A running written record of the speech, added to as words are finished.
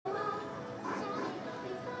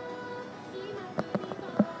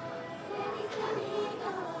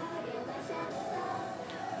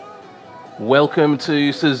Welcome to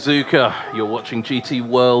Suzuka. You're watching GT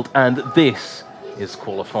World, and this is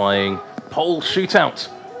qualifying Pole Shootout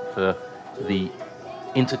for the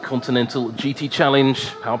Intercontinental GT Challenge,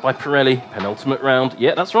 powered by Pirelli, penultimate round.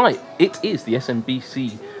 Yeah, that's right. It is the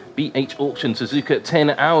SMBC BH Auction Suzuka 10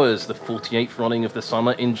 Hours, the 48th running of the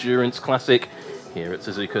Summer Endurance Classic here at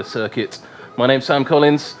Suzuka Circuit. My name's Sam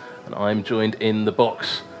Collins, and I'm joined in the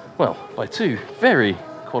box, well, by two very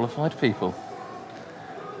qualified people.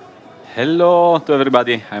 Hello to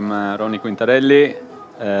everybody, I'm Ronnie Quintarelli,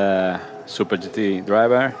 Super GT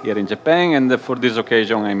driver here in Japan, and for this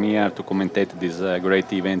occasion I'm here to commentate this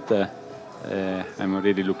great event. I'm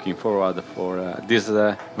really looking forward for this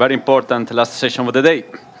very important last session of the day.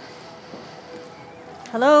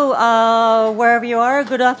 Hello, wherever you are,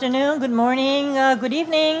 good afternoon, good morning, good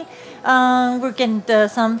evening. We're getting the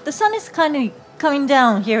sun is kind of coming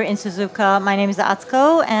down here in Suzuka. My name is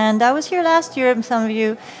Atsuko, and I was here last year. Some of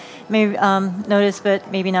you may notice,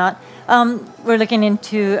 but maybe not. We're looking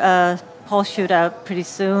into Pole Shootout pretty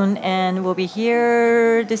soon, and we'll be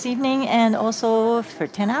here this evening and also for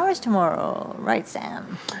 10 hours tomorrow. Right,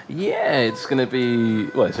 Sam? Yeah, it's going to be,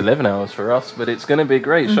 well, it's 11 hours for us, but it's going to be a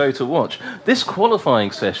great show to watch. This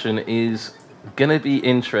qualifying session is going to be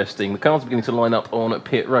interesting. The cars are beginning to line up on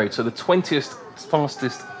pit road, so the 20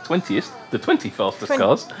 fastest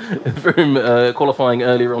cars from qualifying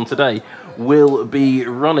earlier on today will be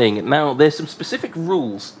running. Now, there's some specific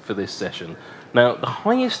rules for this session. Now, the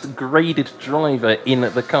highest graded driver in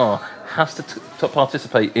the car has to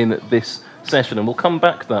participate in this session, and we'll come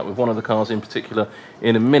back to that with one of the cars in particular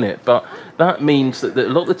in a minute. But that means that a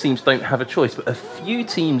lot of the teams don't have a choice, but a few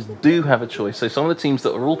teams do have a choice. So some of the teams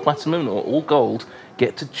that are all platinum or all gold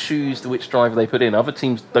get to choose which driver they put in. Other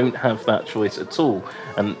teams don't have that choice at all,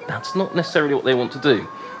 and that's not necessarily what they want to do.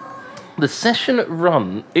 The session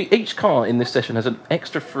run, each car in this session has an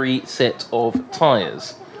extra free set of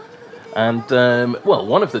tyres. And, well,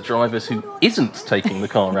 one of the drivers who isn't taking the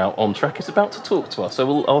car out on track is about to talk to us.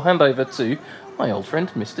 So I'll hand over to my old friend,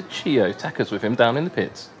 Mr. Chio. Taka's with him down in the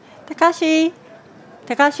pits. Takashi?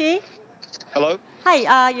 Hello?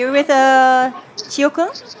 Hi, you're with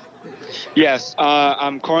Chio-kun? Yes,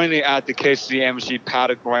 I'm currently at the KCMG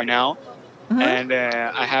paddock right now, and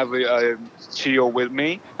I have Chio with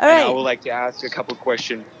me, All right. and I would like to ask a couple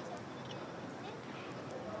questions.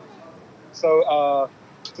 So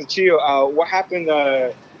Chio, what happened?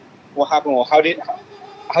 Well, how do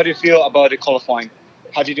you feel about the qualifying?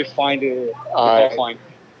 How did you find the qualifying?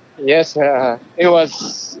 Yes, it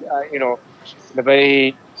was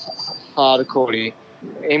very hard quality.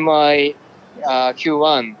 In my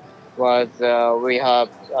Q1 was we have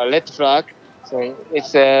a red flag. So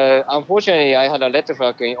it's unfortunately I had a red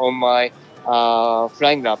flag on my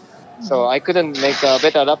flying lap, so I couldn't make a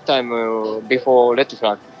better lap time before red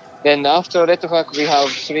flag. Then after red flag we have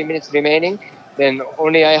 3 minutes remaining. Then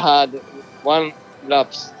only I had 1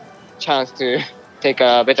 lap's chance to take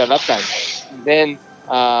a better lap time. Then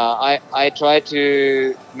I tried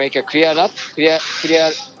to make a clear lap,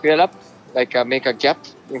 like make a gap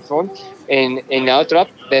in front in out lap.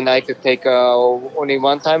 Then I could take only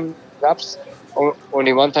one time laps.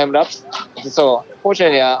 So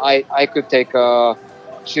fortunately, I could take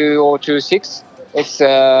 2026. It's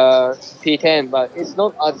P10, but it's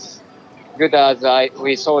not as good as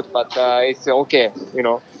we thought. But it's okay,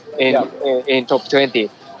 in top 20.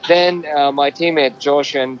 Then my teammate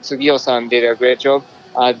Josh and Sugio-san did a great job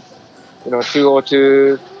at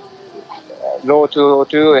 202, low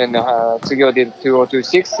 202, and Sugio did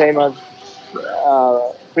 2026, same as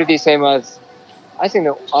pretty same as I think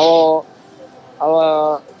our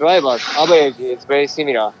drivers average is very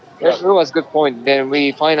similar. It was a good point. Then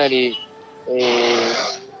we finally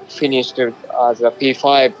finished as a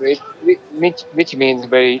P5, which means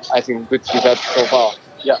very, I think, good result so far.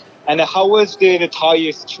 Yeah. And how was the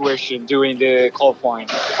tire situation during the qualifying?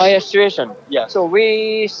 Tire situation? Yeah. So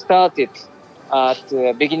we started at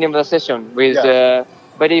the beginning of the session with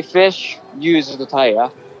very fresh used tire.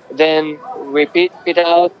 Then we pit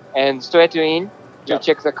out and straight in to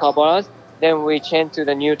check the car balance. Then we change to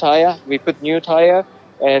the new tire. We put new tire,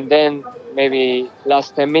 and then maybe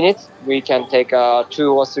last 10 minutes we can take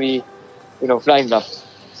 2 or 3, flying laps.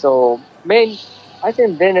 So I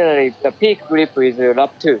think generally the peak grip is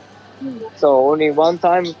lap 2. So only 1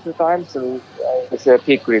 time, 2 times, so it's a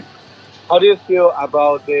peak grip. How do you feel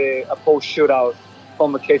about the Pole Shootout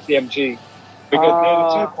from the KCMG? Because there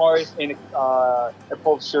are 2 cars in a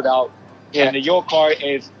Pole Shootout, and your car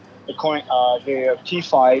is the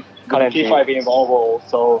P5, P5 in Volvo.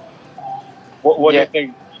 So what do you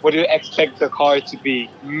think? What do you expect the car to be?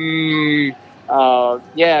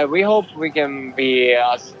 yeah, we hope we can be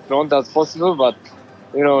as front as possible, but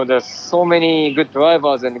there's so many good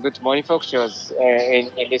drivers and good manufacturers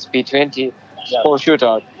in this P20 Pole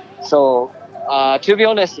Shootout. So, to be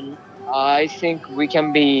honest, I think we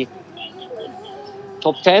can be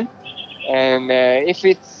top 10, and if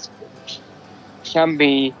it can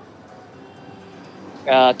be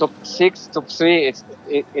top 6, top 3,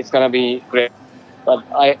 it's gonna be great. But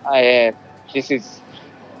this is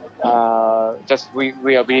just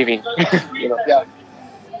we are believing. Yeah.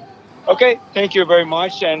 Okay, thank you very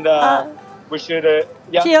much, and we should.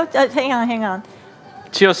 Yeah. Chio, hang on.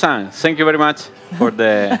 Chio-san, thank you very much for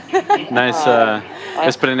the nice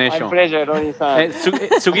explanation. My pleasure, Ronnie-san.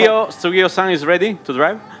 Sugio-san is ready to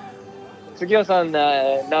drive? Sugio-san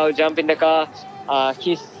now jump in the car.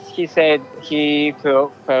 He said he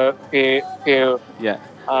feel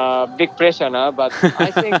big pressure now, but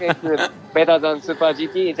I think it's better than Super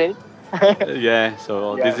GT, isn't it? Yeah,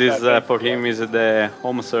 so Yeah, this is for definitely. him is the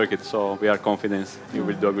home circuit, so we are confident he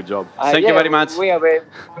will do a good job. Thank you very much. We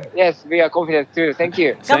are confident too. Thank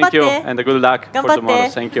you. Thank you, Gambatte. and good luck for Gambatte. tomorrow.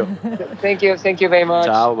 Thank you. Thank you very much.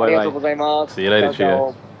 Ciao, bye-bye. ありがとうございます。 See you later,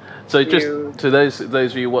 Ciao, Chio. So See just you. to those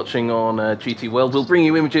of you watching on GT World, we'll bring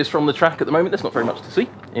you images from the track at the moment. There's not very much to see.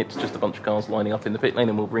 It's just a bunch of cars lining up in the pit lane,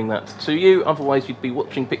 and we'll bring that to you. Otherwise, you'd be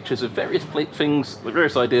watching pictures of various things,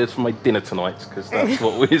 various ideas for my dinner tonight, because that's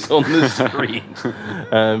what is on the screen.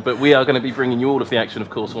 But we are going to be bringing you all of the action, of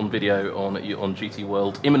course, on video on GT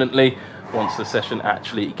World imminently, once the session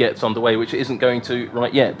actually gets underway, which it isn't going to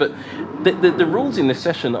right yet. But the rules in this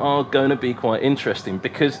session are going to be quite interesting,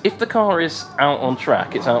 because if the car is out on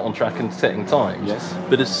track, it's out on track and setting times. Yes.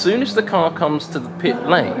 But as soon as the car comes to the pit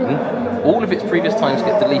lane, all of its previous times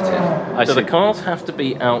get deleted. So the cars have to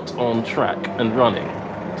be out on track and running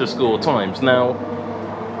to score times. Now,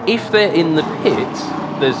 if they're in the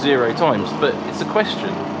pit, there's 0 times, but it's a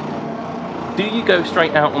question. Do you go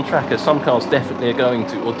straight out on track, as some cars definitely are going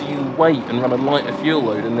to, or do you wait and run a lighter fuel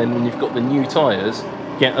load, and then when you've got the new tyres,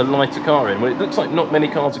 get a lighter car in? Well, it looks like not many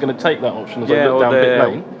cars are going to take that option as I look down pit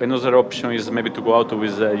lane. Another option is maybe to go out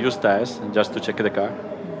with used tires just to check the car,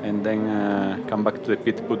 and then come back to the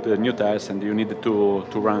pit, put the new tires, and you need to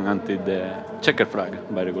run until the checker flag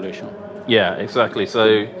by regulation. Yeah, exactly.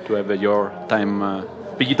 So To have your time.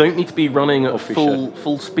 but you don't need to be running at Official.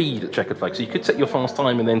 full speed at checkered flag. So you could set your fast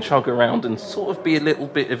time and then chug around and sort of be a little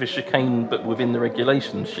bit of a chicane, but within the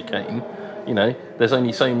regulations chicane. There's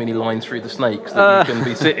only so many lines through the snakes that you can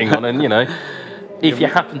be sitting on, and if you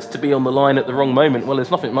happen to be on the line at the wrong moment, well,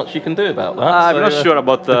 there's nothing much you can do about that. I'm So, not sure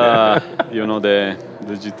about the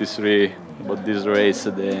GT3, about this race,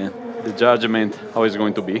 the judgment, how it's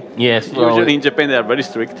going to be. Yes, well, Usually in Japan they are very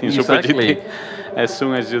strict in Super Exactly. GT. As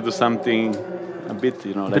soon as you do something a bit,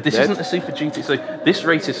 like but this that. isn't a Super GT. So this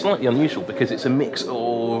race is slightly unusual because it's a mix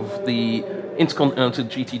of the Intercontinental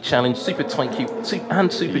GT Challenge, Super Taikyu,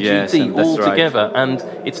 and Super Yes, GT and that's all right. together, and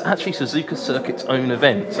it's actually Suzuka Circuit's own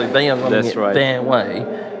event. So they are running That's it right. their way,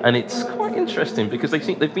 and it's quite interesting because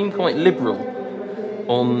they've been quite liberal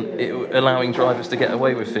on allowing drivers to get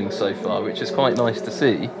away with things so far, which is quite nice to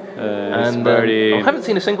see. It's very. I haven't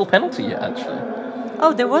seen a single penalty yet, actually.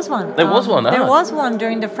 Oh, there was one. There was one, There ah. was one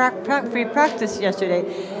during the free practice yesterday.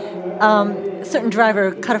 A certain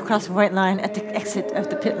driver cut across the white line at the exit of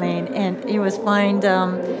the pit lane, and he was fined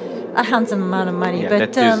a handsome amount of money. Yeah,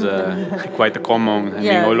 but that is quite common,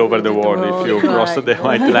 yeah, all over the world. If you cross correct. the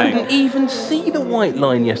white I line. didn't even see the white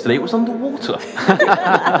line yesterday. It was underwater.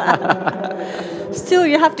 Still,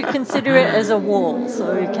 you have to consider it as a wall,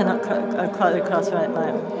 so you cannot cut across the white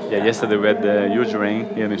line. Yeah, yesterday we had huge rain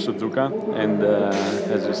here in Suzuka, and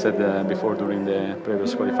as you said before during the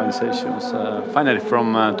previous qualifying sessions, finally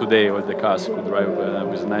from today all the cars could drive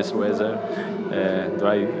with nice weather,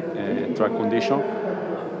 dry track condition,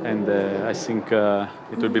 and I think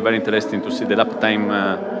it will be very interesting to see the lap time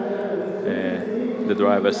the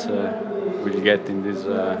drivers will get in this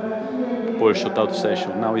Pole Shootout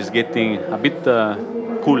session. Now it's getting a bit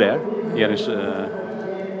cooler here in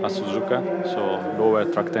at Suzuka, so lower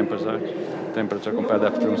track temperature compared to the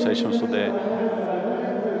afternoon session. So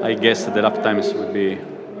I guess the lap times will be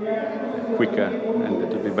quicker, and it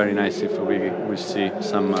will be very nice if we will see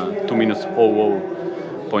some 2 minutes 00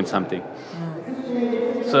 point something.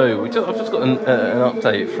 So I've just got an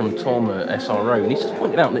update from Tom at SRO, and he's just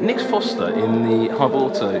pointed out that Nick Foster in the Hub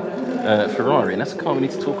Auto Ferrari, and that's a car we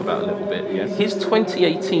need to talk about a little bit. Yes. His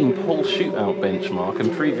 2018 Pole Shootout benchmark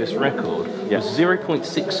and previous record was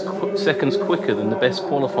 0.6 seconds quicker than the best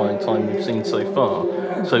qualifying time we've seen so far,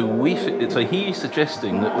 So he's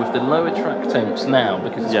suggesting that with the lower track temps now,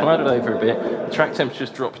 because it's clouded over a bit, the track temperature's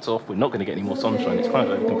dropped off, we're not going to get any more sunshine, it's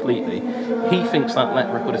clouded over completely. He thinks that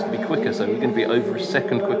lap record is going to be quicker, so we're going to be over a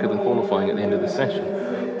second quicker than qualifying at the end of the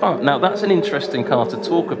session. But now that's an interesting car to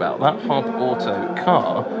talk about, that Hub Auto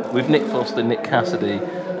car with Nick Foster, Nick Cassidy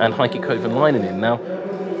and Heikki Kovalainen in. Now,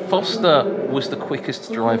 Foster was the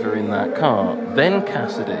quickest driver in that car, then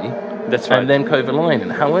Cassidy, That's right. and then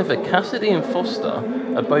Kovalainen. However, Cassidy and Foster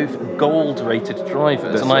are both gold-rated drivers,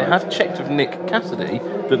 That's and right. I have checked with Nick Cassidy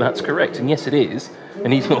that that's correct, and yes, it is.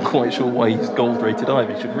 And he's not quite sure why he's gold-rated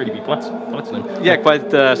either. He should really be platinum. Yeah, quite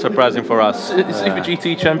surprising for us. Super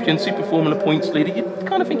GT champion, Super Formula points leader. You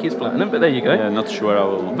kind of think he's platinum, but there you go. Yeah, not sure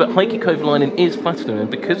how. But Heikki Kovalainen is platinum, and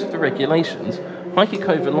because of the regulations, Heikki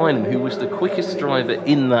Kovalainen, who was the quickest driver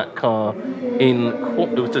in that car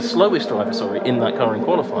the slowest driver, in that car in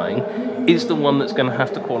qualifying, is the one that's going to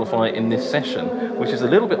have to qualify in this session, which is a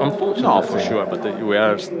little bit unfortunate. No, for sure, but we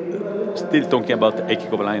are still talking about Heikki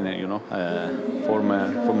Kovalainen, you know,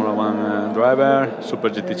 former Formula One driver, Super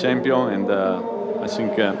GT champion, and I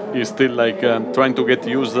think he's still trying to get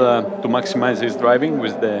used to maximize his driving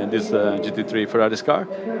with this GT3 Ferrari's car.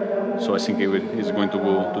 So I think he's going to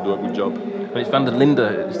go to do a good job. But it's Van der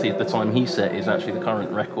Linde, the time he set is actually the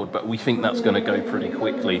current record, but we think that's going to go pretty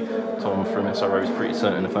quickly. Tom from SRO is pretty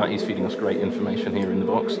certain of that. He's feeding us great information here in the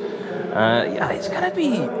box. It's going to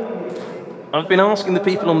be... I've been asking the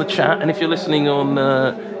people on the chat, and if you're listening on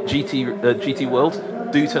GT World,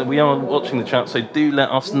 we are watching the chat, so do let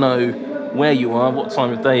us know where you are, what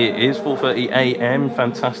time of day it is. 4:30 a.m.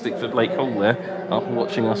 Fantastic for Blake Hall there, up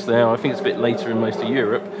watching us there. I think it's a bit later in most of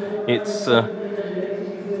Europe. It's...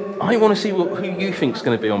 I want to see who you think is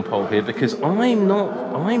going to be on pole here, because I'm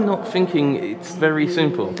not thinking it's very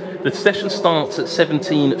simple. The session starts at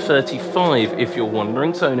 17:35, if you're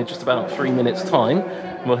wondering, so in just about 3 minutes' time,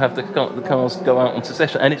 we'll have the cars go out onto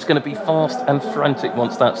session, and it's going to be fast and frantic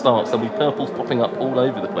once that starts. There'll be purples popping up all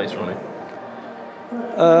over the place, Ronnie.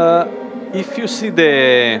 If you see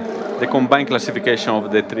the combined classification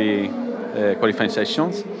of the three qualifying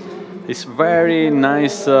sessions, it's very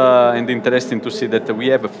nice and interesting to see that we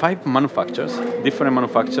have 5 manufacturers, different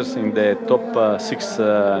manufacturers in the top 6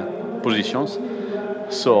 positions.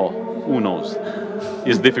 So, who knows?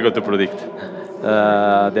 It's difficult to predict.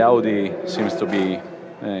 The Audi seems to be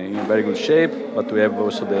in a very good shape, but we have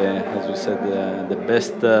also as we said, the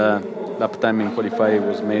best lap time in qualifying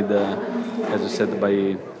was made, as you said,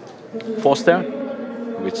 by Foster,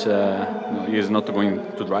 which he is not going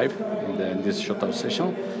to drive in this shootout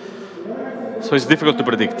session. So it's difficult to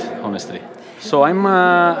predict, honestly. So I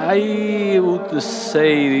would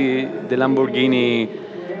say the Lamborghini,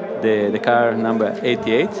 the car number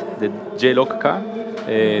 88, the J-Lock car,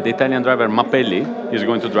 the Italian driver Mappelli is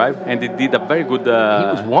going to drive, and he did a very good... he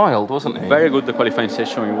was wild, wasn't he? Very good qualifying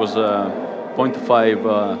session. It was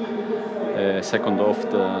 0.5 second off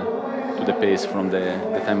to the pace from the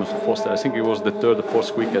time of Foster. I think it was the third or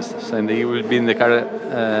fourth quickest, and he will be in the car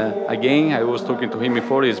again. I was talking to him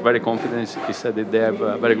before. He's very confident. He said that they have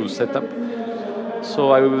a very good setup.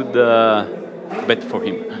 So I would bet for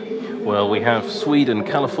him. Well, we have Sweden,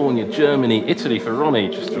 California, Germany, Italy for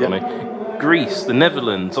Ronnie, Ronnie. Greece, the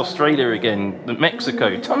Netherlands, Australia again,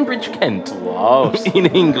 Mexico, Tunbridge, Kent. Wow. In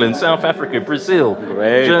England, South Africa, Brazil,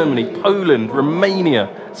 Great. Germany, Poland, Romania,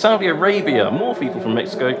 Saudi Arabia, more people from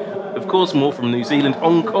Mexico, of course more from New Zealand,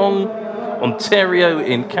 Hong Kong, Ontario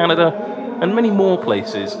in Canada, and many more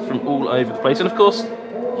places from all over the place. And of course,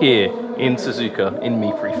 here in Suzuka, in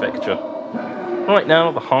Mie Prefecture. Right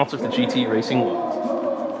now, the heart of the GT racing world.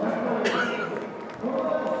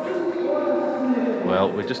 Well,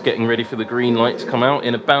 we're just getting ready for the green light to come out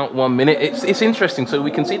in about 1 minute. It's interesting. So we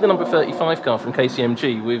can see the number 35 car from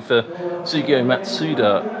KCMG with Sugio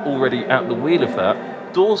Matsuda already at the wheel of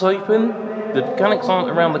that. Doors open. The mechanics aren't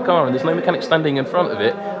around the car, and there's no mechanic standing in front of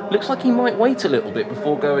it. Looks like he might wait a little bit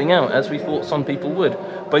before going out, as we thought some people would.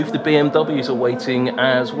 Both the BMWs are waiting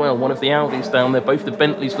as well. One of the Audis down there. Both the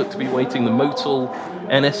Bentleys look to be waiting. The Motul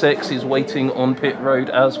NSX is waiting on pit road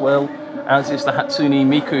as well, as is the Hatsune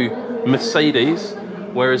Miku Mercedes.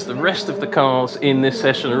 Whereas the rest of the cars in this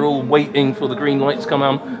session are all waiting for the green light to come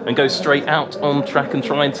on and go straight out on track and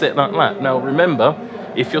try and set that lap. Now remember,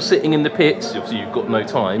 if you're sitting in the pits, obviously you've got no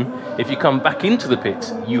time. If you come back into the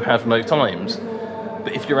pits, you have no times.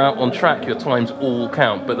 But if you're out on track, your times all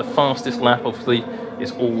count. But the fastest lap, obviously,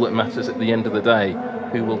 is all that matters at the end of the day.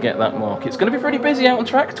 Who will get that mark? It's going to be pretty busy out on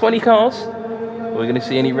track, 20 cars. We're going to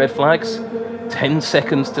see any red flags. 10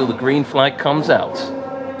 seconds till the green flag comes out.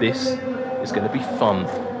 This is going to be fun.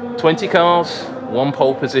 20 cars, 1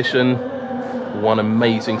 pole position, one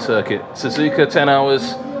amazing circuit. Suzuka 10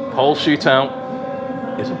 hours, Pole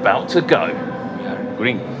Shootout is about to go.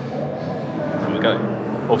 Green. There we go.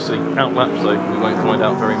 Obviously out lap, so we won't find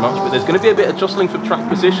out very much, but there's going to be a bit of jostling for track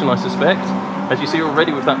position, I suspect. As you see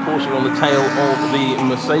already with that Porsche on the tail of the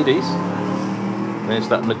Mercedes. There's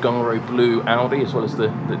that Nagaro blue Audi as well as the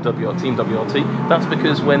Team WRT. That's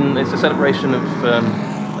because when it's a celebration of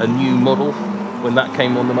a new model, when that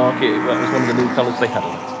came on the market, that was one of the new colours they had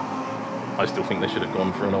on it. I still think they should have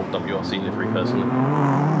gone for an old WRC livery personally.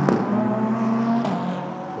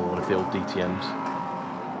 Or one of the old DTMs.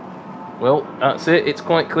 Well, that's it. It's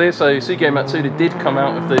quite clear. So Sugio Matsuda did come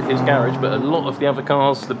out of his garage, but a lot of the other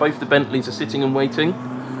cars, both the Bentleys are sitting and waiting.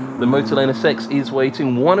 The Motorlane SX is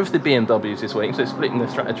waiting. One of the BMWs is waiting, so splitting their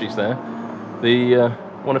strategies there.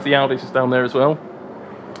 One of the Audis is down there as well.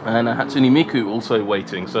 And Hatsune Miku also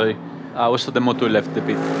waiting. So also the Moto left the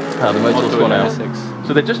pit. The Moto's gone out. SX.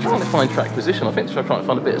 So they're just trying to find track position. I think they're trying to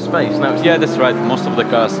find a bit of space. Now yeah, that's right. Most of the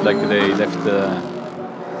cars, like they left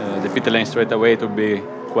the pit lane straight away to be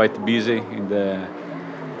quite busy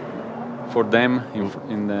for them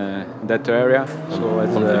in that area. So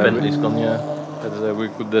as the Bentley's gone, yeah. As we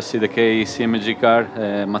could see the KCMG car,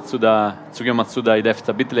 Tsugio Matsuda, he left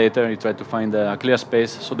a bit later. He tried to find a clear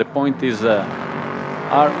space. So the point is,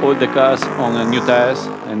 are all the cars on new tires,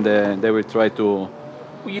 and they will try to.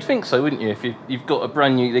 Well, you'd think so, wouldn't you? If you've got a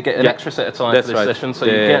brand new, they get an extra set of tyres for this session, so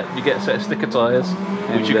you get a set of sticker tyres,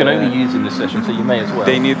 which you can only use in this session, so you may as well.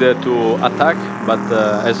 They need to attack, but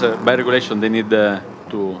by regulation, they need to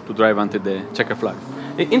drive until the checker flag.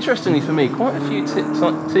 Interestingly for me, quite a few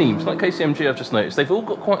teams, like KCMG I've just noticed, they've all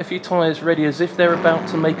got quite a few tyres ready as if they're about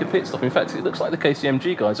to make a pit stop. In fact, it looks like the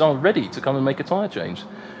KCMG guys are ready to come and make a tyre change.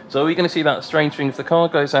 So are we going to see that strange thing if the car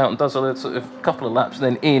goes out and does a sort of couple of laps,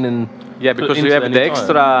 then in and yeah, because you have the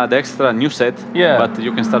extra new set, but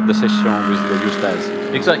you can start the session with the used tyres.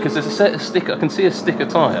 Exactly, because there's a set of sticker. I can see a sticker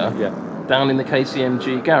tyre down in the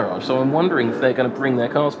KCMG garage. So I'm wondering if they're going to bring their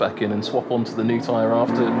cars back in and swap onto the new tyre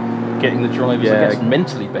after getting the drivers, I guess,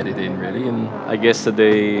 mentally bedded in, really. And I guess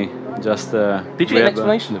they just. Did you get an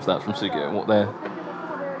explanation of that from Sugio? What they're?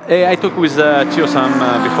 I talked with Chio-san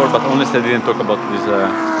before, but honestly, I didn't talk about this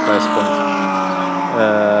price point.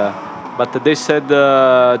 But they said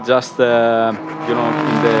just in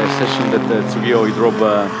the session that Sugio he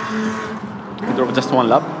drove just one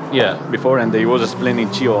lap before, and he was explaining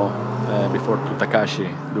Chio before to Takashi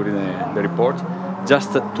during the report,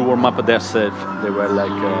 just to warm up themselves. They were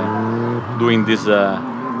like doing this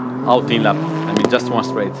out-in lap. I mean, just one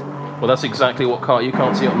straight. Well, that's exactly what you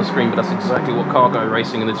can't see it on the screen, but that's exactly what Cargo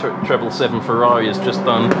Racing and the 777 Ferrari has just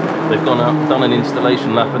done. They've gone out, done an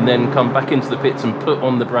installation lap, and then come back into the pits and put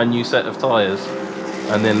on the brand new set of tyres,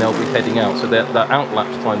 and then they'll be heading out. So that out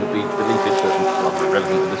lapse time will be deleted, but rather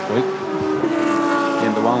irrelevant at this point.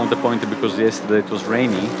 And one of the point, because yesterday it was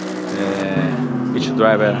rainy, each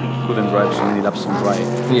driver couldn't drive so many laps on dry.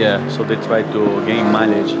 Yeah. So they try to gain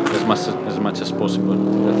mileage as much as possible.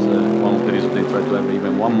 That's one of the reasons they try to have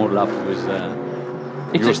even one more lap with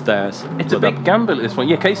used tyres. It's a big gamble at this point.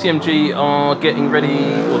 Yeah, KCMG are getting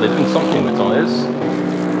ready, or they're doing something with tyres.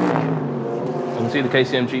 You can see the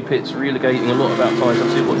KCMG pits relocating a lot about tyres. I'll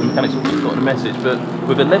see what the mechanics have got in a message. But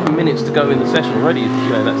with 11 minutes to go in the session already,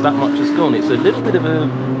 that's that much has gone. It's a little bit of a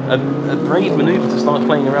brave manoeuvre to start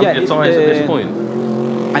playing around with your tyres at this point.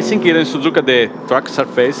 I think here in Suzuka the track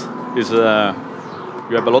surface is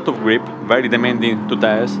you have a lot of grip, very demanding to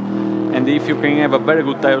tires, and if you can have a very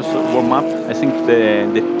good tires warm up, I think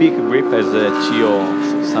the peak grip, as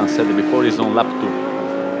Chio-san said before, is on lap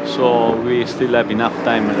 2. So we still have enough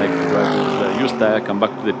time, like to drive with used tire, come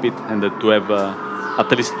back to the pit, and to have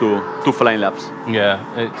at least two flying laps. Yeah,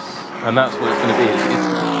 and that's what it's going to be. It's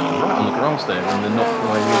right on the grass there, and they're not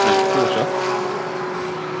flying with this Porsche.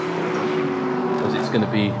 It's going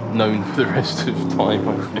to be known for the rest of time,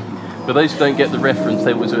 I think. For those who don't get the reference,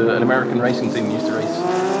 there was an American racing team that used to race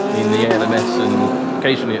in the ALMS and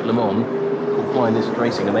occasionally at Le Mans called Flying Lizard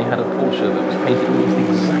Racing, and they had a Porsche that was painted almost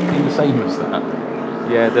exactly the same as that.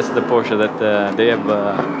 Yeah, that's the Porsche that they have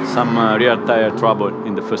some rear tire trouble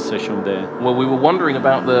in the first session there. Well, we were wondering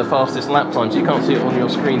about the fastest lap times. You can't see it on your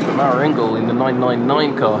screens, but Mara Engel in the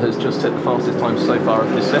 999 car has just set the fastest time so far of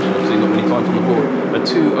this session. I've seen not many times on the board. A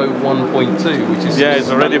 2:01.2, which is it's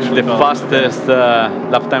already the fastest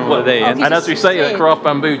lap time of the day. And as we say at Craft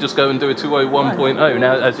Bamboo, just go and do a 2:01.0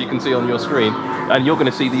 now, as you can see on your screen. And you're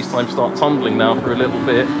going to see these times start tumbling now for a little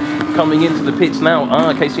bit. Coming into the pits now,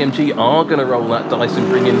 KCMG are going to roll that dice and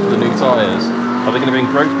bring in for the new tyres. Are they going to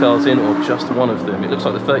bring both cars in or just one of them? It looks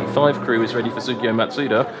like the 35 crew is ready for Sugio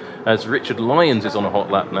Matsuda, as Richard Lyons is on a hot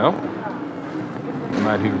lap now. a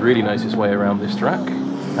man who really knows his way around this track.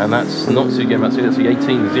 And that's not Suzuka Matsuda, that's the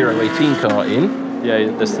 018 car in.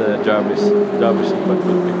 Yeah, that's Jarvis. Jarvis is quite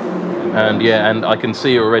good. And yeah, and I can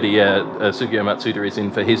see already, Suzuka Matsuda is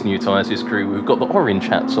in for his new tyres, his crew. We've got the orange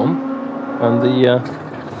hats on, and the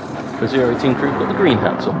 018 crew have got the green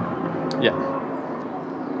hats on. Yeah.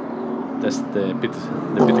 That's the pit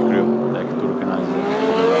crew, like to organize it.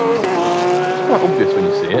 Quite obvious when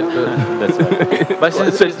you see it, but that's right.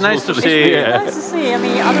 But it's nice to see. Yeah. Nice to see. I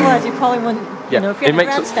mean, otherwise you probably wouldn't. You know, if you're in the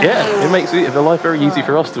grandstand. It makes the life very easy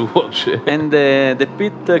for us to watch. And the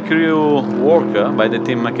pit crew work by the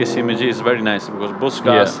team KCMG is very nice because both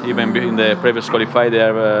cars, even in the previous qualify, they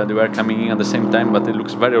were coming in at the same time, but it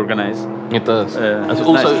looks very organized. It does. It's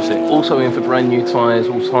also, nice to see. also in for brand new tyres,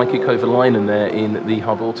 also Heikki Kovalainen there in the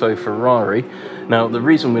Hub Auto Ferrari. Now, the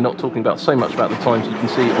reason we're not talking about so much about the times you can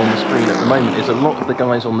see on the screen at the moment is a lot of the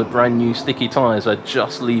guys on the brand new sticky tyres are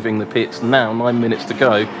just leaving the pits now, 9 minutes to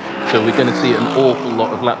go. So we're going to see an awful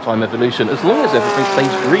lot of lap time evolution. As long as everything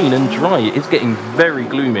stays green and dry, it's getting very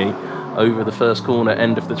gloomy over the first corner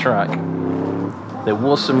end of the track. There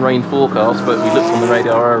was some rain forecast, but we looked on the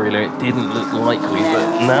radar earlier, it didn't look likely.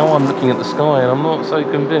 But now I'm looking at the sky and I'm not so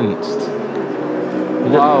convinced.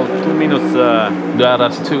 Wow, 2 minutes. Yeah,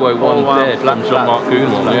 that's 2:01 dead from Jean-Marc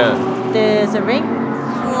Goulon, yeah. There's a rain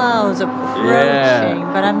clouds approaching,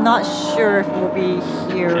 but I'm not sure if we'll be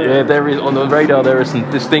here. Yeah, there is on the radar. There are some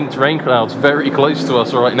distinct rain clouds very close to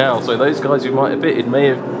us right now. So those guys who might have pitted may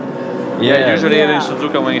have. Yeah, usually in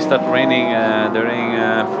Suzuka when it starts raining, the rain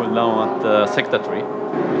falls down at Sector 3,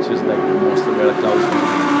 which is like the most very cloudy.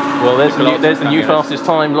 Well, there's the new fastest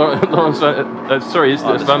time. Lawrence, sorry, it's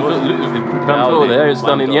Van Voort there. It's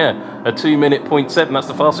done in a 2:07. That's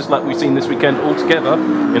the fastest lap we've seen this weekend altogether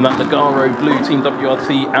in that Nagaro blue Team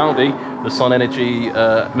WRT Audi. The Sun Energy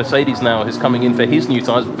Mercedes now is coming in for his new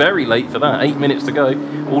tyres. Very late for that. 8 minutes to go.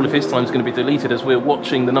 All of his time is going to be deleted as we're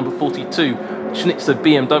watching the number 42 Schnitzer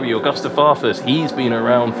BMW Augusta Farfus. He's been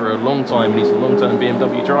around for a long time and he's a long-term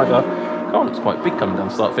BMW driver. Car looks quite big coming down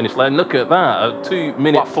the start finish lane. Look at that, a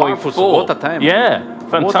 2:04. What a time! Yeah,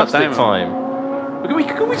 fantastic time.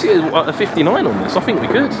 Could we see a 59 on this? I think we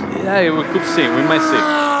could. Yeah, we could see. We might see,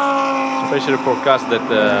 especially forecast that.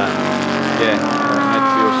 Might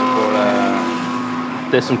be also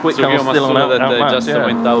for. There's some quick cars still on that just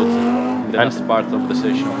went out in the last part of the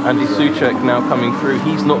session. Andy Soucek now coming through.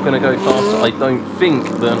 He's not going to go faster, I don't think,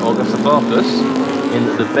 than Augusta Farfus in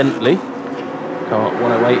the Bentley. Car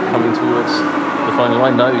 108 coming towards the final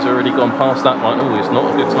line. No, he's already gone past that line. Oh, it's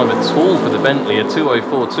not a good time at all for the Bentley. A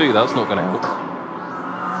 2:04.2. That's not going to help.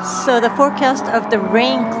 So the forecast of the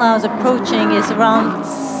rain clouds approaching is around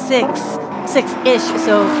six-ish.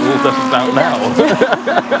 So that's about now.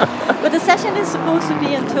 But the session is supposed to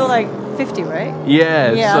be until like 50, right?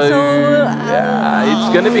 Yeah. So it's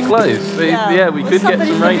going to be close. We could get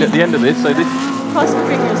some rain at the end of this. So this. Cross your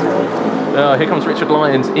fingers for it. Here comes Richard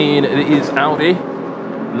Lyons in his Audi.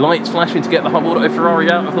 Lights flashing to get the Hub Auto Ferrari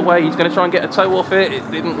out of the way. He's going to try and get a toe off it. It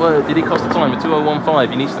didn't work. Did he cost the time? A 2:01.5.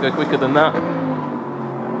 He needs to go quicker than that.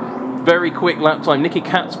 Very quick lap time. Nicky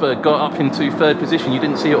Katzberg got up into third position. You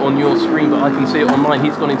didn't see it on your screen, but I can see it on mine.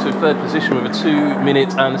 He's gone into third position with a 2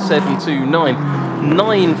 minute and 7:29.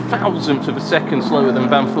 9,000ths of a second slower than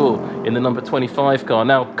Van Voort in the number 25 car.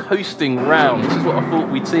 Now coasting round. This is what I thought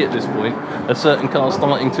we'd see at this point. A certain car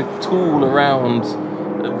starting to tool around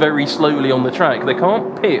very slowly on the track. They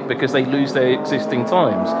can't pit because they lose their existing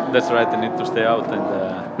times. That's right, they need to stay out. And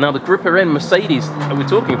now the Grupper N Mercedes we're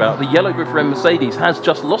talking about, the yellow Grupper N Mercedes has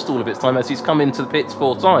just lost all of its time as he's come into the pits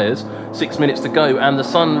 4 tyres, 6 minutes to go, and the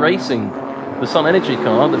Sun Racing, the Sun Energy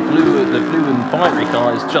car, the blue and fiery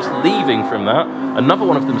car is just leaving from that. Another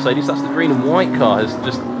one of the Mercedes, that's the green and white car, has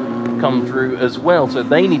just come through as well, so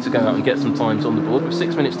they need to go out and get some times on the board with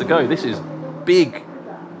 6 minutes to go. This is big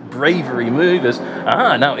bravery movers.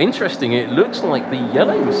 Now interesting, it looks like the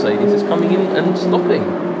yellow Mercedes is coming in and stopping.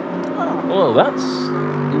 Well, that's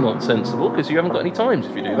not sensible because you haven't got any times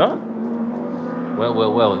if you do that.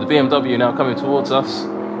 Well, the BMW now coming towards us,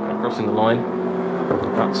 crossing the line.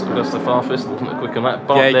 That's Augusta Farfus, wasn't a quick on that.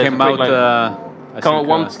 But he came out. Car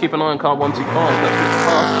 1, keep an eye on car 125, that's just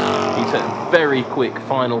past. He set a very quick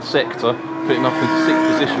final sector, putting up into 6th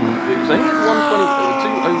position. It was only a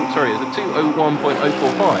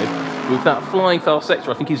 2:01.045. With that flying fast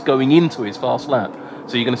sector, I think he's going into his fast lap.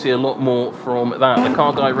 So you're going to see a lot more from that. The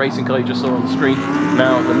car guy racing car you just saw on the screen.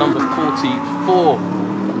 Now the number 44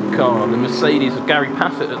 car, the Mercedes of Gary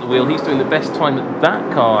Paffett at the wheel. He's doing the best time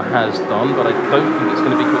that car has done, but I don't think it's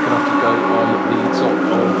going to be quick enough to go on the top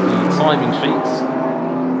of the timing sheets.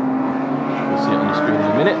 You'll see it on the screen in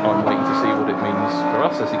a minute. I'm waiting to see what it means for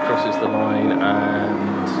us as he crosses the line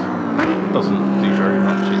and doesn't do very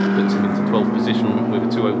much. It puts him into 12th position with a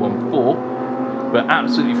 2:01.4. But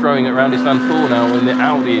absolutely throwing it around is Van Four now in the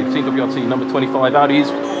Audi, Team WRT number 25 Audi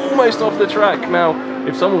is almost off the track. Now,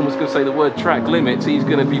 if someone was going to say the word track limits, he's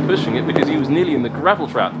going to be pushing it because he was nearly in the gravel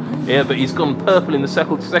trap here, but he's gone purple in the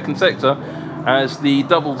second sector as the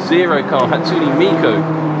 00 car, Hatsune Mieko,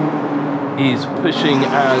 is pushing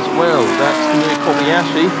as well. That's Kamui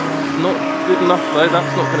Kobayashi. Not good enough though,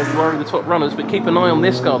 that's not going to worry the top runners, but keep an eye on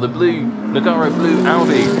this car, the blue, Nagaro Blue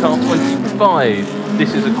Audi, car 25.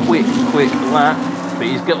 This is a quick lap, but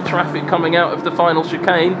he's got traffic coming out of the final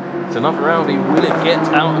chicane. It's another Audi, will it get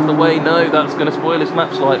out of the way? No, that's going to spoil his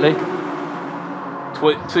lap slightly.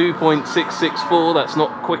 2.664, that's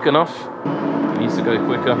not quick enough. He needs to go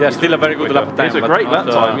quicker. Yeah, still a very good lap time. It's a great lap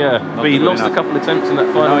time, yeah. But he lost a couple of attempts in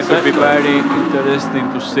that final set. It will be very interesting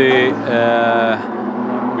to see.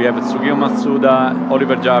 We have Tsugio Matsuda,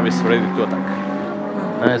 Oliver Jarvis ready to attack.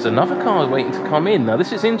 There's another car waiting to come in. Now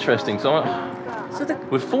this is interesting. So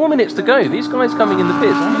with 4 minutes to go, these guys coming in the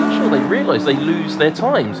pits, I'm not sure they realise they lose their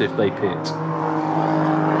times if they pit.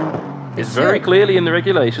 It's very clearly in the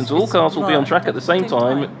regulations, all cars will be on track at the same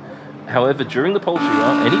time. However, during the pole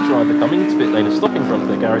shootout, any driver coming into pit lane and stopping in front of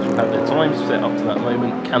their garage will have their times set up to that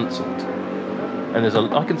moment cancelled. And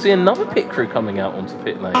I can see another pit crew coming out onto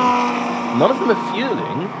pit lane. None of them are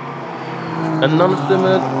fueling, and none of them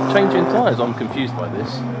are changing tyres. I'm confused by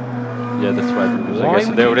this. Yeah, that's right. Because I guess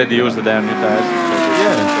they already used their new tyres.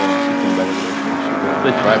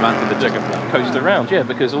 They drive onto the checkered flag. Coast around, yeah,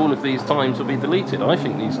 because all of these times will be deleted. I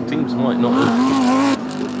think these teams might not have...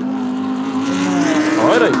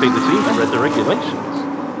 I don't think the teams have read the regulations.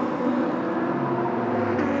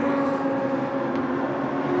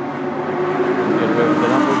 The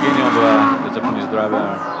Lamborghini of the Japanese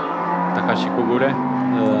driver Takashi Kogure.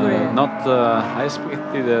 I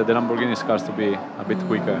expected the Lamborghini cars to be a bit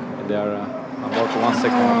quicker. They are about 1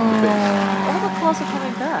 second off the pace. All the cars are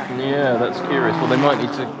coming back. Yeah, that's curious. Well, they might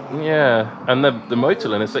need to... Yeah, and the motor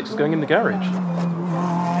lane is going in the garage.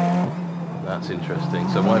 That's interesting.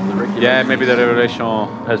 So why have the regulation... Yeah, maybe the regulation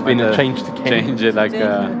has been changed again. Change it like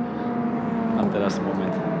at the last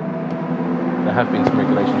moment. There have been some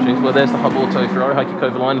regulation changes. Well, there's the Hub Auto Ferrari, Heikki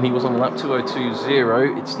Kovalainen. He was on lap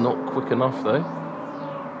 2:02.0. It's not quick enough, though.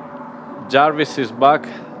 Jarvis is back.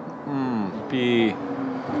 P15.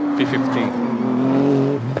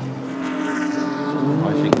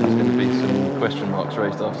 I think there's going to be some question marks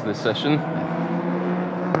raised after this session.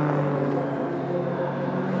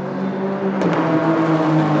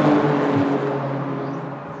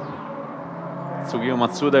 Tsugio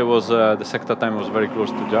Matsuda was the sector time was very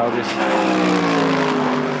close to Jarvis.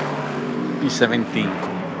 P17.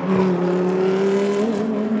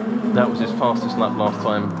 That was his fastest lap last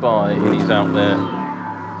time by, and he's out there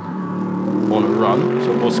on a run.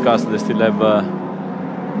 So both cars, they still have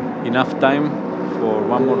enough time for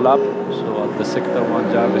one more lap. So at the sector one,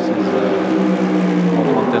 Jarvis is about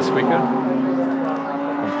 1/10 quicker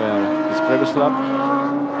compare his previous lap.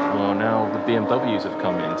 Well, now the BMWs have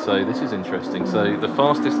come in, so this is interesting. So the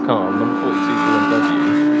fastest car, number 42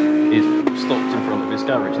 BMW, is stopped in front of his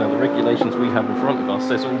garage. Now the regulations we have in front of us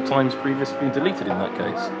says all times previously been deleted in that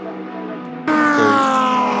case. So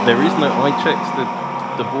there is no, I checked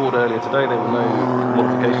the board earlier today, there were no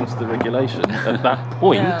modifications to the regulation at that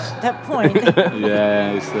point. Yeah, that point.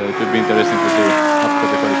 Yeah, it could be interesting to see after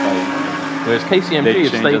the qualifying. Whereas KCMG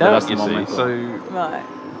have stayed out, you see. So Right.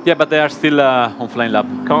 Yeah, but they are still on flying lap.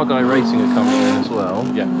 Car Guy Racing are coming in as well.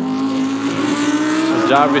 Yeah. So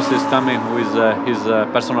Jarvis is coming with his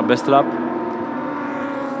personal best lap.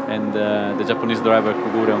 And the Japanese driver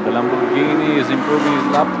Kogure on the Lamborghini is improving his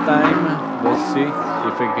lap time. Let's see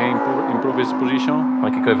if he can improve his position.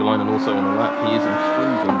 Heikki Kovalainen also on the lap. He is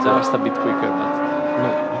improving. Just a bit quicker, but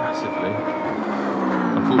not massively.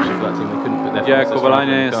 Unfortunately for that team, they couldn't put their yeah,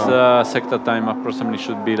 Kovalainen's sector time approximately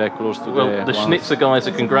should be like close to the Schnitzer guys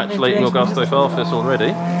are congratulating Augusto Farfus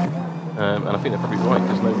already. And I think they're probably right,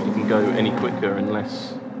 because nobody can go any quicker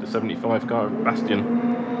unless the 75 car of Bastian.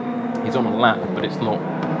 He's on a lap, but it's not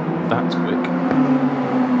that quick.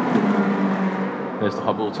 There's the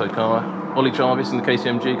Hub Auto car. Ollie Jarvis in the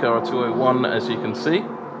KCMG car are 2:01, as you can see.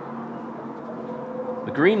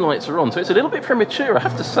 The green lights are on, so it's a little bit premature, I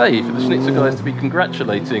have to say, for the Schnitzer guys to be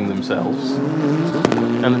congratulating themselves.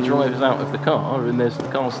 And the driver's out of the car, and there's the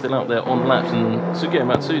car still out there on laps. And Sugio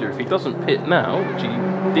Matsuda, if he doesn't pit now, which he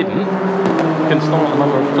didn't, can start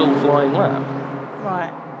another full flying lap.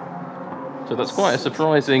 Right. So that's quite a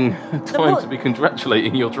surprising time to be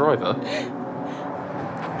congratulating your driver.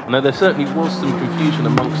 Now, there certainly was some confusion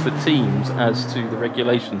amongst the teams as to the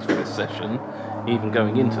regulations for this session, even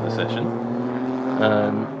going into the session.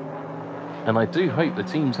 And I do hope the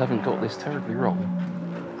teams haven't got this terribly wrong.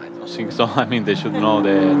 I don't think so. I mean, they should know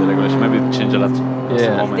the regulation. Maybe they change a lot.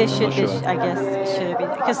 Yeah, they should. I guess it should be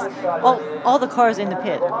because all the cars in the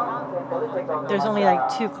pit. There's only like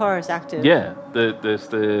 2 cars active. Yeah, there's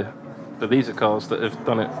but these are cars that have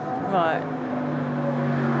done it. Right.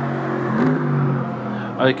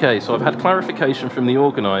 Okay, so I've had clarification from the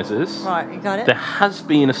organisers. Right, you got it. There has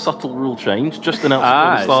been a subtle rule change, just announced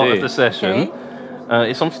at the start of the session.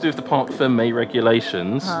 Okay. It's something to do with the Parc Fermé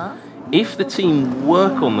regulations. If the team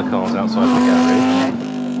work on the cars outside the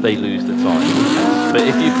garage, they lose the time. But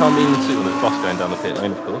if you come into the bus going down the pit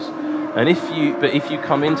lane, of course, and if you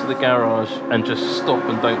come into the garage and just stop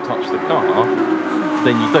and don't touch the car,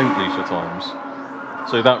 then you don't lose your times.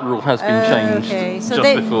 So that rule has been changed so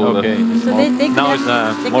before. So they could now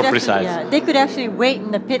it's more precise. Yeah, they could actually wait in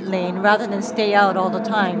the pit lane rather than stay out all the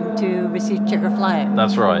time to receive checker flag.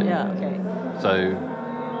 That's right. Yeah. Okay. So,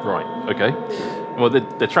 right. Okay. Well,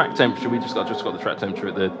 the track temperature, we just got the track temperature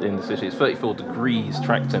in the city. It's 34 degrees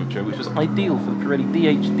track temperature, which was ideal for the Pirelli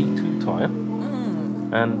DHD2 tyre.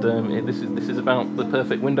 And this is about the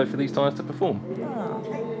perfect window for these tyres to perform.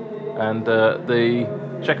 And the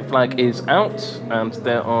checker flag is out, and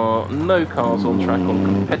there are no cars on track on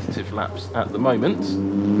competitive laps at the moment.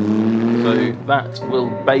 So that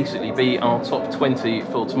will basically be our top 20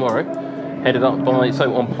 for tomorrow. Headed up by,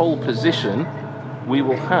 so on pole position, we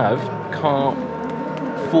will have car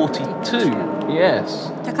 42.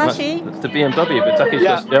 Yes. Takashi? That's the BMW, but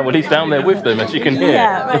Takashi's well, he's down there with them, as you can hear.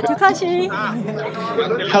 Yeah, right. Takashi.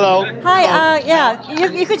 Hello. Hi.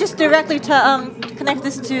 You could just directly connect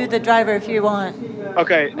this to the driver if you want.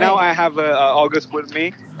 Okay. Now I have August with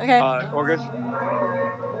me. Okay. August.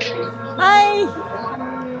 Hi.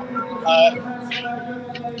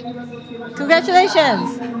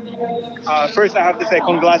 Congratulations. First, I have to say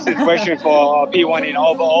congratulations for P1 in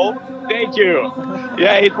overall. Thank you.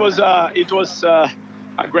 Yeah, it was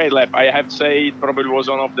a great lap. I have to say it probably was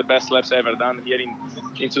one of the best laps ever done here in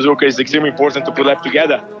Suzuka. It's extremely important to put lap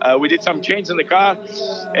together. We did some changes in the car,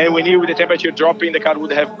 and we knew with the temperature dropping, the car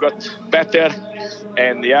would have got better.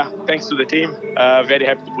 And yeah, thanks to the team, very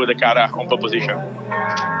happy to put the car on pole position.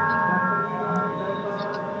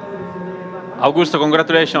 Augusto,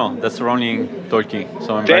 congratulations. That's Ronnie talking.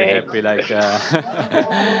 So I'm very happy to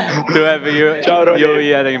have you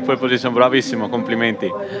here in pole position. Bravissimo,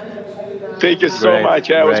 complimenti. Thank you so much.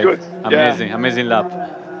 Yeah, it was good. Amazing, amazing lap.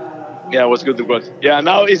 Yeah, it was good. Yeah,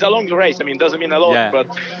 now it's a long race. I mean, it doesn't mean a lot, but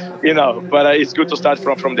it's good to start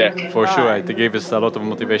from there. For sure, it gave us a lot of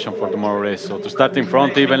motivation for tomorrow's race. So to start in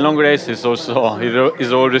front, even long race is also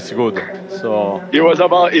is always good. So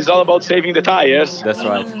it's all about saving the tires. That's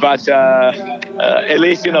right. But at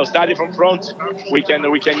least starting from front, we can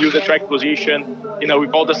use the track position.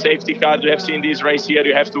 With all the safety cars we have seen this race here,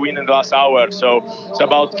 you have to win in the last hour. So it's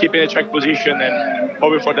about keeping the track position and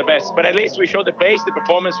hoping for the best. But at least we show the pace, the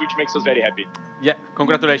performance, which makes us very happy. Yeah,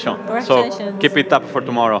 congratulations. So keep it up for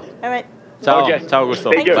tomorrow. All right. Ciao, okay. Ciao,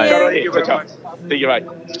 Augusto. Thank you. Bye. Thank you very much. Thank you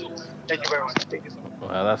very much. Thank you so much.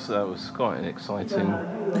 Well, that was quite an exciting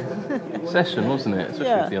session, wasn't it?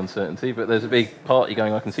 Especially with the uncertainty. But there's a big party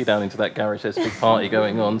going on. I can see down into that garage. There's a big party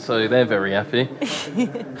going on, so they're very happy.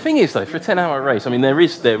 Thing is, though, for a 10-hour race, I mean, there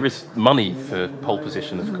is money for pole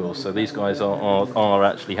position, of course. So these guys are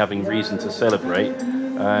actually having reason to celebrate.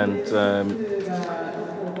 And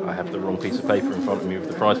I have the wrong piece of paper in front of me with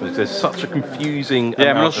the prize money. There's such a confusing. Yeah,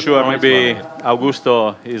 I'm not sure. Maybe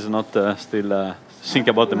Augusto is not still. Think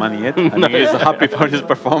about the money yet. I think he's happy for his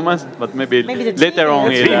performance, but maybe later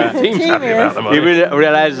on team's happy about the money. He will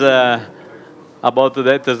realize about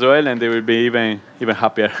that as well, and they will be even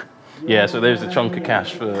happier. Yeah, so there's a chunk of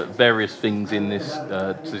cash for various things in this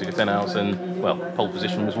Suzuka 10 hours, and pole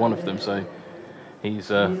position was one of them. So he's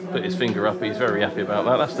put his finger up. He's very happy about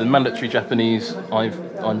that. That's the mandatory Japanese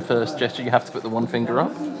I'm first gesture. You have to put the one finger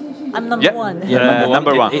up. I'm number one. Yeah,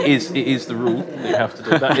 number one. It is the rule that you have to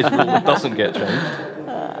do. That is the rule that doesn't get changed.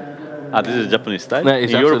 This is Japanese style? No,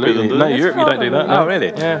 it's Europe you don't do that? No, Europe you don't do that. No. Oh,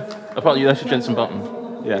 really? Yeah. Apart from that's Jensen Button.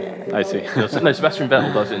 Yeah, I see. No, Sebastian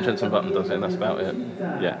Vettel does it and Jensen Button does it, and that's about it.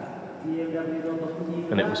 Yeah.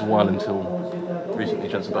 And it was one until recently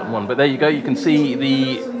Jensen Button won. But there you go. You can see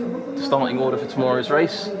the starting order for tomorrow's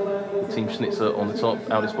race. Team Schnitzer on the top,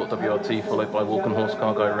 Audi Sport WRT, followed by Walkenhorst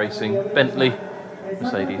Car Guy Racing, Bentley,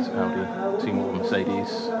 Mercedes, Audi, two more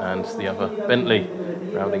Mercedes, and the other Bentley,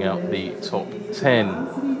 rounding out the top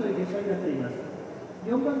 10.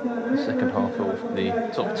 The second half of the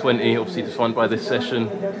top 20, obviously defined by this session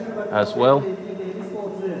as well.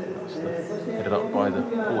 headed up by the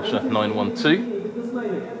Porsche 912.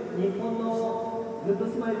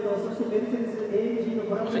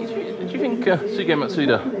 Do you think Suge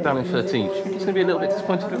Matsuda down in 13th, do you think he's going to be a little bit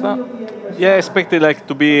disappointed with that? Yeah, I expected like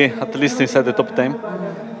to be at least inside the top 10.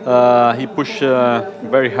 He pushed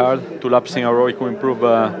very hard, 2 laps in a row. He could improve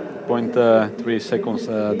 0.3 seconds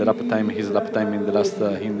the lap time, his lap time in the last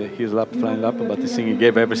his lap flying lap, but I think he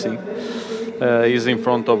gave everything. He's in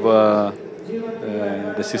front of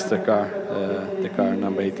the sister car, the car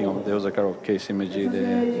number 18 of the other car of KCMG,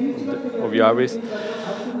 of Yaris.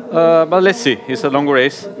 But let's see, it's a long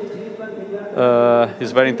race.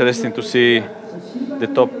 It's very interesting to see the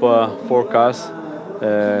top 4 cars.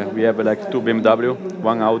 We have like 2 BMW,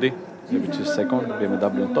 1 Audi, which is second,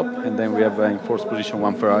 BMW on top, and then we have in 4th position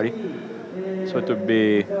 1 Ferrari. So it will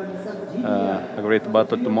be a great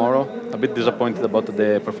battle tomorrow. A bit disappointed about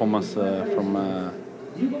the performance from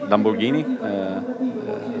Lamborghini.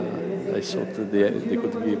 I thought they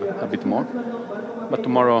could give a bit more, but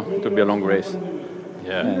tomorrow it will be a long race.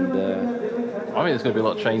 Yeah. And I mean, there's going to be a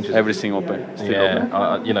lot of changes. Everything open. Still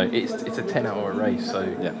open. You know, it's a 10-hour race, so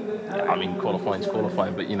yeah. I mean, qualifying's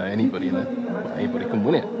qualifying, but you know, anybody can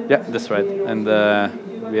win it. Yeah, that's right. And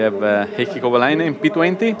we have Heikki Kovalainen in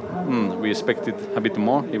P20. We expected a bit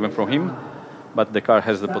more, even from him, but the car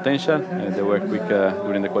has the potential. They were quick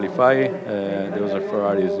during the qualify. There was a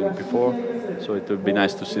Ferrari in P4, so it would be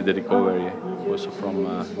nice to see the recovery also from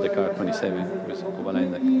the car 27 with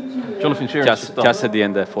Kovalainen. Jonathan Sheeran's just at the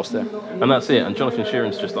end, Foster. And that's it. And Jonathan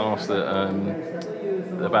Sheeran's just asked that.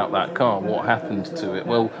 About that car, what happened to it?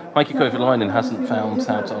 Well, Heikki Kovalainen hasn't found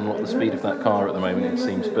how to unlock the speed of that car at the moment, it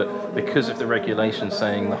seems, but because of the regulations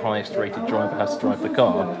saying the highest rated driver has to drive the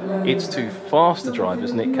car, it's 2 faster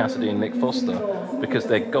drivers, Nick Cassidy and Nick Foster, because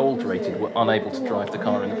they're gold rated, were unable to drive the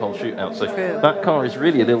car in the pole shootout. So that car is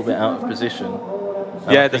really a little bit out of position.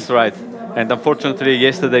 Yeah, that's right. And unfortunately,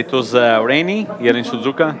 yesterday it was rainy here in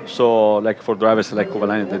Suzuka. So, like for drivers like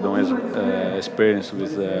Kovalainen, they don't have experience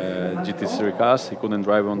with GT Series cars. He couldn't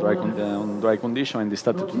drive on dry condition, and he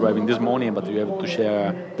started to drive in this morning. But you have to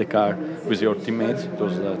share the car with your teammates. It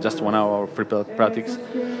was just 1 hour of free practice.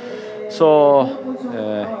 So,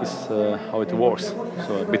 it's how it works.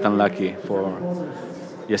 So a bit unlucky for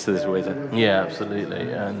yesterday's race. Yeah, absolutely.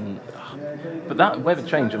 But that weather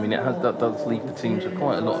change, I mean, that does leave the teams with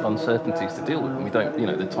quite a lot of uncertainties to deal with. And we don't, you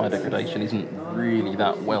know, the tyre degradation isn't really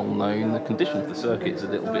that well known. The condition of the circuit is a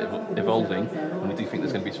little bit evolving, and we do think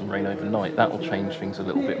there's going to be some rain overnight. That will change things a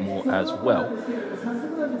little bit more as well.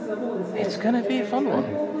 It's going to be a fun one.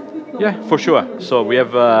 Yeah, for sure. So we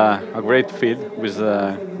have a great field with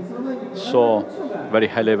so very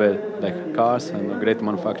high level like cars and great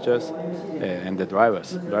manufacturers. And the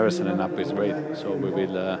drivers lineup is great, so we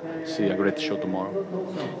will see a great show tomorrow.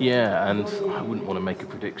 Yeah, and I wouldn't want to make a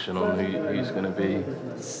prediction on who's going to be.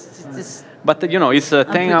 But you know, it's a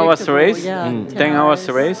 10 hours race, 10 hours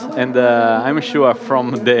race, and I'm sure from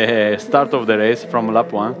the start of the race, from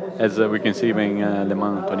lap 1, as we can see even Le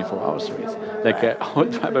Mans 24 hours race, like all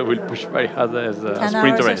driver will push very hard as a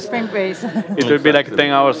sprint race. It will be like 10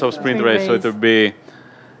 hours of sprint race, so it will be.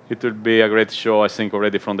 It will be a great show, I think,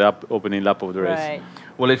 already from the opening lap of the race. Right.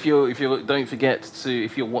 Well, if you don't forget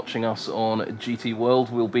if you're watching us on GT World,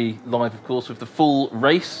 we'll be live, of course, with the full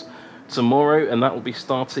race tomorrow, and that will be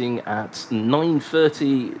starting at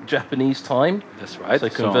 9:30 Japanese time. That's right. So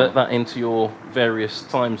convert that into your various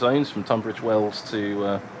time zones from Tunbridge Wells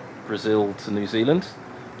to Brazil to New Zealand. Yes.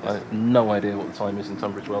 I have no idea what the time is in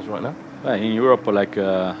Tunbridge Wells right now. In Europe, like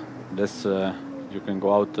you can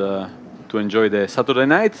go out. To enjoy the Saturday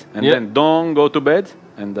night, and then don't go to bed,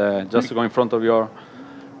 and just go in front of your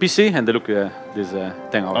PC and look at this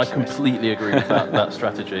 10 hours. I completely agree with that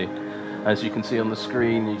strategy. As you can see on the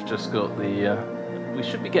screen, you've just got the... we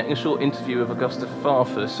should be getting a short interview of Augusta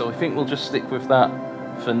Farfus, so I think we'll just stick with that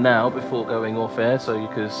for now before going off air,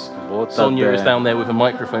 because Sonia is down there with a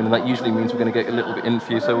microphone, and that usually means we're going to get a little bit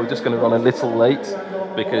interview, so we're just going to run a little late,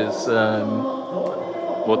 because...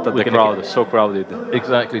 What the crowd is so crowded.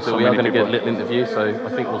 Exactly, so we are going to get a little interview, so I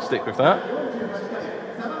think we'll stick with that.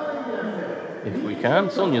 If we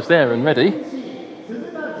can. Sonia's there and ready.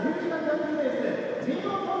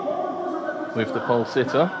 With the pole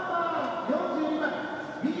sitter.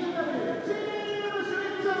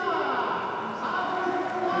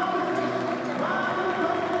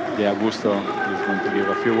 Yeah, Augusto is going to give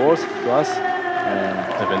a few words to us.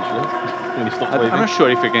 Eventually. When he stops waving. I'm not sure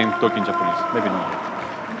if he can talk in Japanese. Maybe not yet.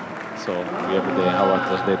 So we have our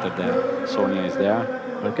translator there. Sonia is there.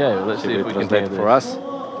 Okay, well, let's see if we can translate for us.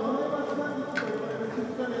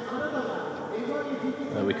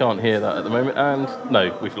 We can't hear that at the moment, and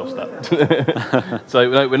no, we've lost that. So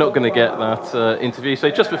no, we're not going to get that interview. So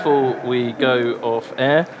just before we go off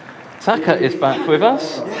air, Taka is back with us,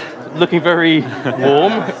 looking very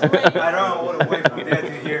warm. I don't know what to wait from there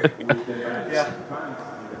to here. Yeah.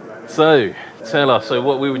 So tell us. So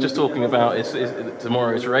what we were just talking about is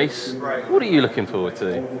tomorrow's race. Right. What are you looking forward to?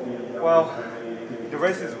 Well, the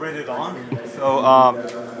race is really long, so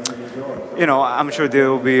you know, I'm sure there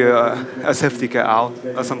will be a safety car out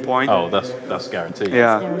at some point. Oh, that's guaranteed.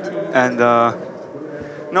 Yeah, and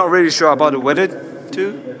not really sure about the weather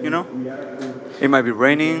too. You know, it might be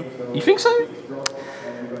raining. You think so?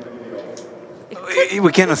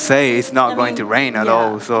 We cannot say it's not going to rain at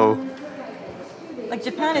all. So, like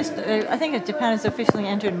Japan is, I think that Japan is officially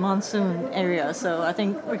entered monsoon area. So I think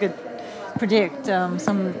we could predict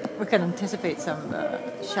we can anticipate some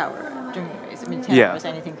shower during the race. I mean, 10 hours,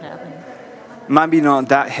 anything can happen. might be not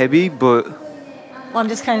that heavy, but Well, I'm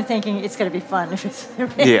just kind of thinking it's going to be fun if it's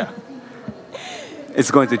raining. yeah,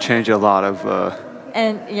 it's going to change a lot of.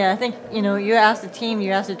 And yeah, I think, you know, you ask the team,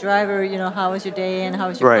 you ask the driver, you know, how was your day and how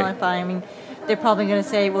was your Right. qualifying? I mean, they're probably going to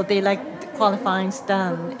say, well, they like the qualifying's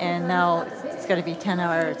done, and now it's going to be 10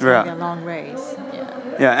 hours, it's going to be a long race. Yeah.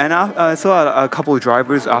 Yeah, and I saw a couple of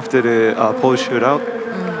drivers after the Pole Shootout,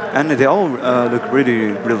 and they all look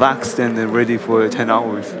really relaxed and ready for 10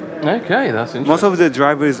 hours. Okay, that's interesting. Most of the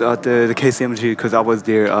drivers at the KCMG, because I was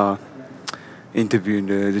there interviewing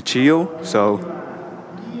the Chio, so.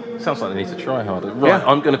 Sounds like they need to try harder. Right, Yeah.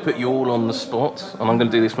 I'm going to put you all on the spot, and I'm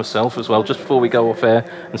going to do this myself as well, just before we go off air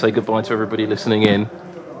and say goodbye to everybody listening in.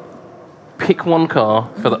 Pick one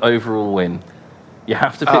car for the overall win. You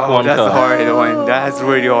have to pick one that's car. a hard one. That's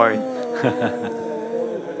really hard.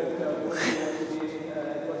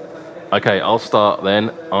 Okay, I'll start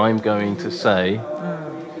then. I'm going to say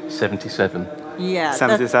 77. Yeah.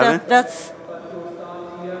 77? That's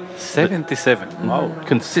 77. Wow.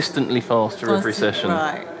 Consistently faster every session.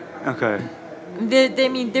 Right. Okay. I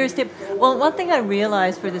mean, there's the one thing I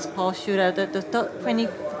realized for this Pole Shootout, that the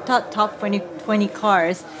top 20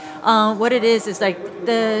 cars, what it is like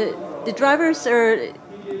the drivers are,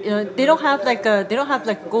 you know, they don't have like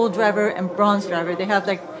gold driver and bronze driver. They have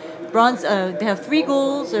like bronze. They have 3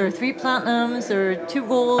 golds or 3 platinums or 2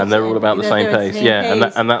 golds, And they're all about the same pace.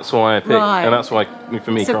 Yeah, and that's why I picked. Right. And that's why,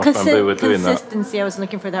 for me, so Craft Bamboo were doing that. consistency. I was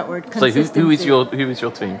looking for that word. So Consistency. who is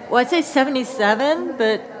your team? Well, I'd say 77,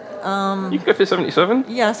 but You can go for 77.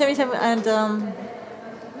 yeah, 77 and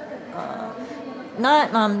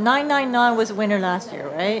 999 was a winner last year,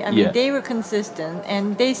 right? I mean, Yeah. they were consistent,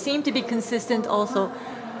 and they seem to be consistent also.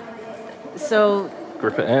 So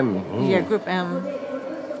Group at M. Ooh. yeah, Group M.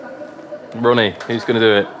 Ronnie, who's going to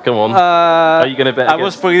do it? Come on. Are you going to bet? I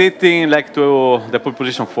was predicting like to the pole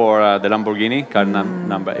position for the Lamborghini car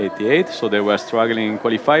number 88. So they were struggling in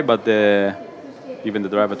qualify, but even the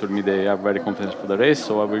driver told me they are very confident for the race.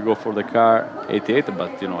 So I will go for the car 88.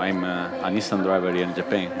 But you know, I'm a Nissan driver here in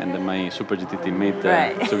Japan, and my Super GT teammate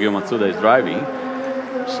Sugio Matsuda is driving.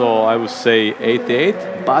 So I would say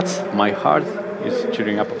 88, but my heart is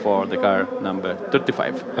cheering up for the car number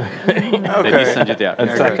 35, the Nissan GTR. And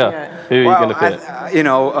Taka, who are you going to pick? You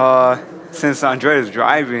know, since Andrea is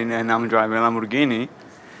driving and I'm driving a Lamborghini,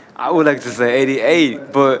 I would like to say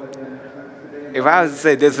 88. But if I was to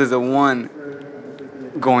say this is the one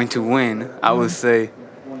going to win, I would say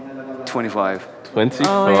 25. 25.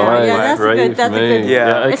 Oh yeah, that's a good. That's a good.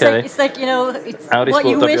 Yeah. Okay. It's like you know, it's Audi what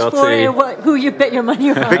you Sport wish WRT. for and who you bet your money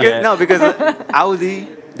on. Because, no, because Audi,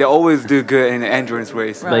 they always do good in the endurance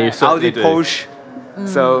race. They certainly Audi, do. Porsche.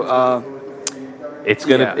 So It's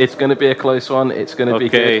gonna be a close one. It's gonna be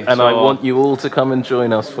good, and I want you all to come and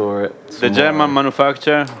join us for it. The German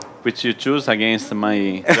manufacturer, which you choose against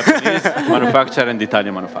my Japanese manufacturer and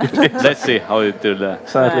Italian manufacturer. Let's see how it will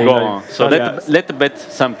Sadly, go no. on. So let's bet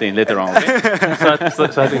something later on. Okay?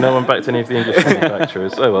 Sadly, no one backed any of the English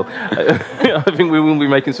manufacturers. Oh well. I think we will be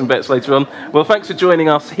making some bets later on. Well, thanks for joining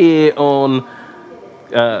us here on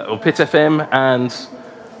Pit FM, and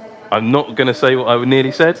I'm not going to say what I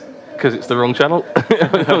nearly said, because it's the wrong channel,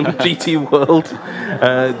 on GT World.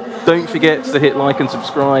 Don't forget to hit like and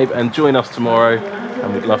subscribe and join us tomorrow,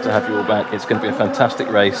 and we'd love to have you all back. It's going to be a fantastic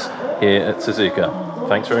race here at Suzuka.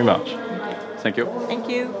 Thanks very much. Thank you. Thank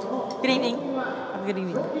you. Good evening. Have a good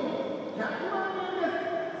evening.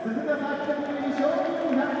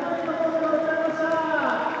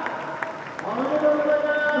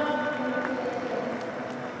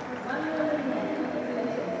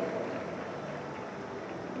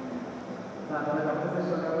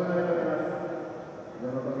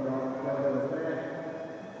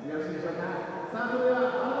 さあ、それでは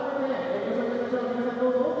改めてご紹介しましょう。皆さんど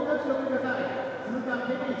うぞ大きな拍手をお送りください。鈴鹿